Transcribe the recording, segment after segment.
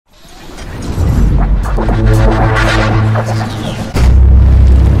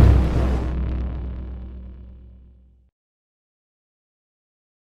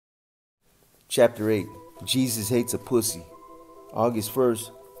Chapter 8, Jesus Hates a Pussy, August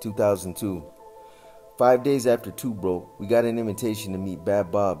 1st, 2002. 5 days after 2 broke, we got an invitation to meet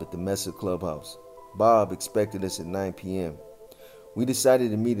Bad Bob at the Mesa Clubhouse. Bob expected us at 9 p.m. We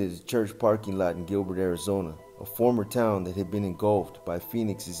decided to meet at a church parking lot in Gilbert, Arizona, a former town that had been engulfed by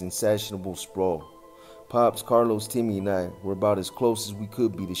Phoenix's insatiable sprawl. Pops, Carlos, Timmy, and I were about as close as we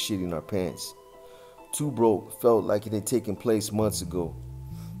could be to shitting our pants. 2 broke felt like it had taken place months ago.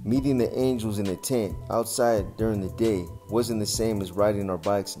 Meeting the Angels in a tent outside during the day wasn't the same as riding our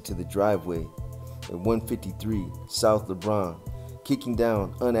bikes into the driveway at 153 South LeBron, kicking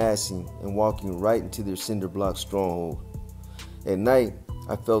down, unassing, and walking right into their cinder block stronghold. At night,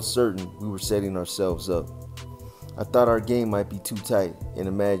 I felt certain we were setting ourselves up. I thought our game might be too tight and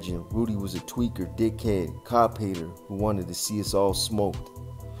imagined Rudy was a tweaker, dickhead, cop hater who wanted to see us all smoked.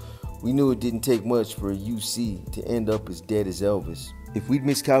 We knew it didn't take much for a UC to end up as dead as Elvis. If we'd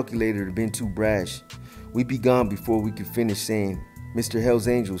miscalculated or been too brash, we'd be gone before we could finish saying, "Mr. Hell's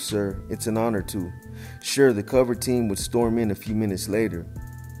Angel, sir, it's an honor to." Sure, the cover team would storm in a few minutes later,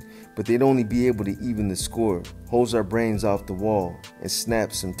 but they'd only be able to even the score, hose our brains off the wall, and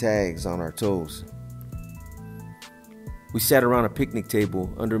snap some tags on our toes. We sat around a picnic table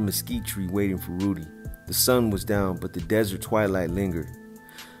under a mesquite tree waiting for Rudy. The sun was down, but the desert twilight lingered.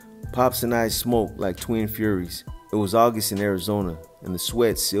 Pops and I smoked like twin furies. It was August in Arizona, and the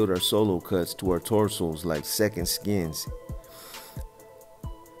sweat sealed our solo cuts to our torsos like second skins.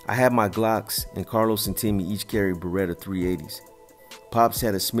 I had my Glocks, and Carlos and Timmy each carried Beretta 380s. Pops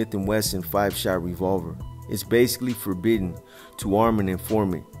had a Smith & Wesson 5-shot revolver. It's basically forbidden to arm an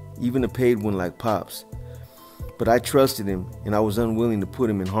informant, even a paid one like Pops. But I trusted him, and I was unwilling to put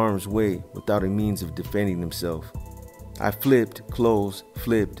him in harm's way without a means of defending himself. I flipped, closed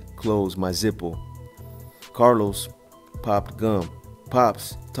my Zippo. Carlos popped gum.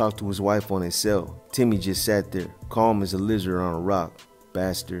 Pops talked to his wife on his cell. Timmy just sat there, calm as a lizard on a rock.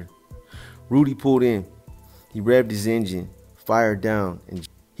 Bastard. Rudy pulled in. He revved his engine, fired down, and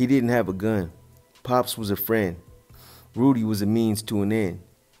he didn't have a gun. Pops was a friend. Rudy was a means to an end.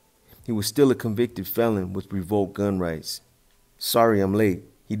 He was still a convicted felon with revoked gun rights. "Sorry I'm late."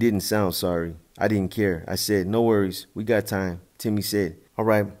 He didn't sound sorry. I didn't care. I said, "No worries, we got time." Timmy said, "All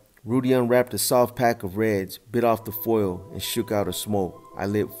right." Rudy unwrapped a soft pack of Reds, bit off the foil, and shook out a smoke. I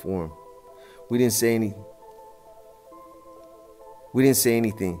lit for him. We didn't say anything.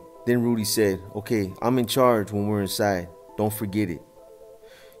 Then Rudy said, "Okay, I'm in charge when we're inside. Don't forget it.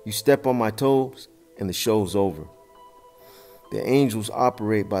 You step on my toes, and the show's over." The Angels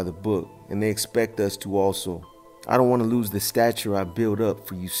operate by the book, and they expect us to also. I don't want to lose the stature I built up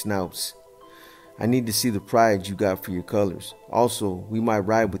for you snouts. I need to see the pride you got for your colors. Also, we might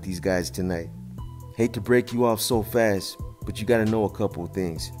ride with these guys tonight. Hate to break you off so fast, but you gotta know a couple of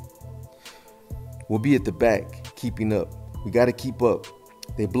things. We'll be at the back, keeping up. We gotta keep up.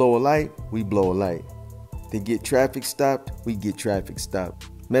 They blow a light, we blow a light. They get traffic stopped, we get traffic stopped.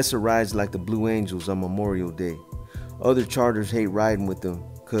 Mesa rides like the Blue Angels on Memorial Day. Other charters hate riding with them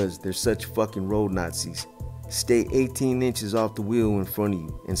cause they're such fucking road Nazis. Stay 18 inches off the wheel in front of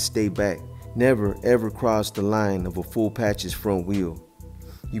you and stay back. Never ever cross the line of a full patch's front wheel.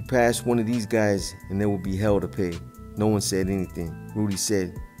 You pass one of these guys and there will be hell to pay. No one said anything. Rudy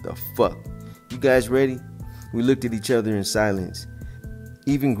said, "The fuck? You guys ready?" We looked at each other in silence.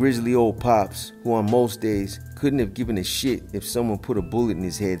 Even grizzly old Pops, who on most days couldn't have given a shit if someone put a bullet in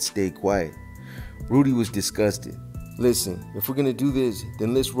his head, stayed quiet. Rudy was disgusted. "Listen, if we're gonna do this,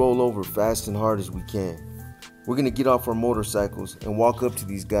 then let's roll over fast and hard as we can. We're gonna get off our motorcycles and walk up to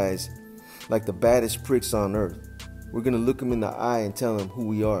these guys like the baddest pricks on earth. We're gonna look them in the eye and tell them who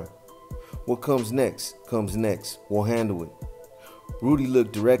we are. What comes next, comes next. We'll handle it." Rudy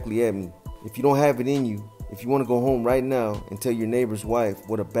looked directly at me. "If you don't have it in you, if you want to go home right now and tell your neighbor's wife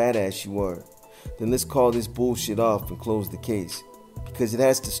what a badass you are, then let's call this bullshit off and close the case. Because it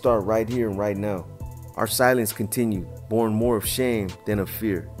has to start right here and right now." Our silence continued, born more of shame than of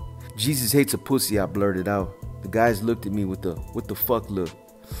fear. "Jesus hates a pussy," I blurted out. The guys looked at me with the "what the fuck" look.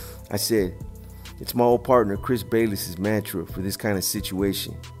 I said, "It's my old partner Chris Bayless's mantra for this kind of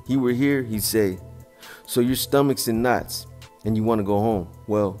situation. He were here, he'd say, 'So your stomach's in knots and you want to go home?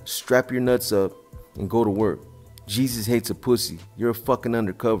 Well, strap your nuts up and go to work. Jesus hates a pussy. You're a fucking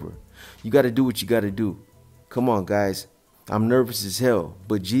undercover. You got to do what you got to do. Come on, guys. I'm nervous as hell,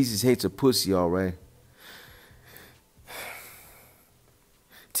 but Jesus hates a pussy, all right."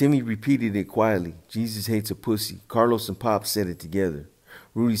 Timmy repeated it quietly. "Jesus hates a pussy." Carlos and Pop said it together.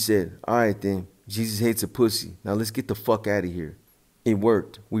 Rudy said, "All right then, Jesus hates a pussy. Now let's get the fuck out of here." It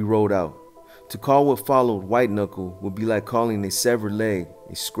worked. We rode out. To call what followed white knuckle would be like calling a severed leg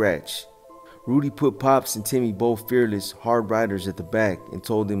a scratch. Rudy put Pops and Timmy, both fearless, hard riders, at the back and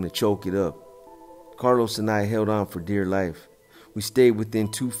told them to choke it up. Carlos and I held on for dear life. We stayed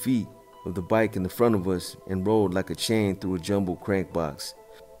within 2 feet of the bike in the front of us and rode like a chain through a jumbo crank box.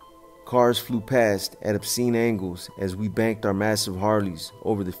 Cars flew past at obscene angles as we banked our massive Harleys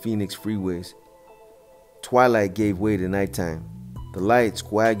over the Phoenix freeways. Twilight gave way to nighttime. The lights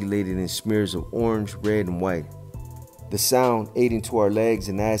coagulated in smears of orange, red, and white. The sound ate into our legs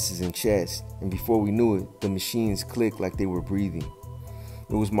and asses and chests, and before we knew it, the machines clicked like they were breathing.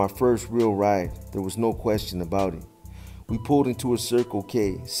 It was my first real ride. There was no question about it. We pulled into a Circle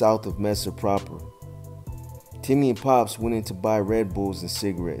K south of Mesa proper. Timmy and Pops went in to buy Red Bulls and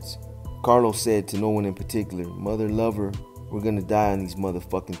cigarettes. Carlos said to no one in particular, "Mother lover, we're gonna die on these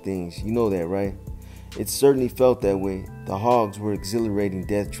motherfucking things. You know that, right?" It certainly felt that way. The hogs were exhilarating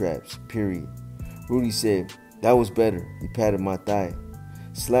death traps, period. Rudy said, "That was better." He patted my thigh.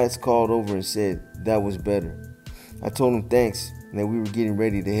 Slats called over and said, "That was better." I told him thanks and that we were getting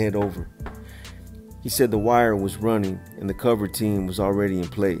ready to head over. He said the wire was running and the cover team was already in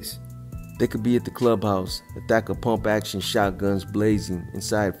place. They could be at the clubhouse, a stack of pump-action shotguns blazing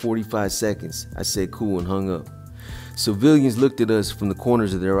inside 45 seconds. I said cool and hung up. Civilians looked at us from the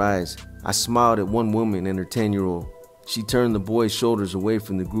corners of their eyes. I smiled at one woman and her 10-year-old. She turned the boys' shoulders away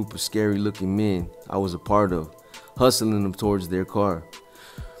from the group of scary-looking men I was a part of, hustling them towards their car.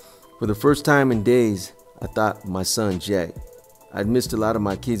 For the first time in days, I thought of my son Jack. I'd missed a lot of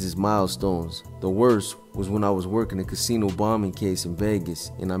my kids' milestones. The worst was when I was working a casino bombing case in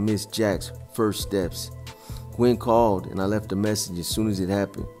Vegas and I missed Jack's first steps. Gwen called and I left a message as soon as it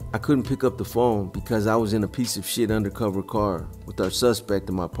happened. I couldn't pick up the phone because I was in a piece of shit undercover car with our suspect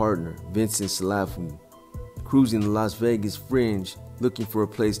and my partner, Vincent Salafu, cruising the Las Vegas fringe looking for a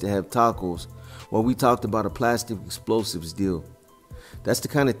place to have tacos while we talked about a plastic explosives deal. That's the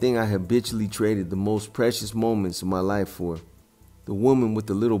kind of thing I habitually traded the most precious moments of my life for. The woman with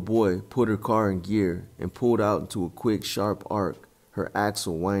the little boy put her car in gear and pulled out into a quick, sharp arc, her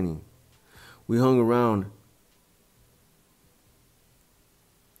axle whining. We hung around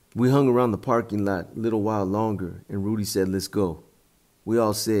the parking lot a little while longer, and Rudy said, "Let's go." We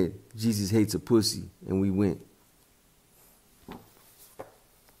all said, "Jesus hates a pussy," and we went.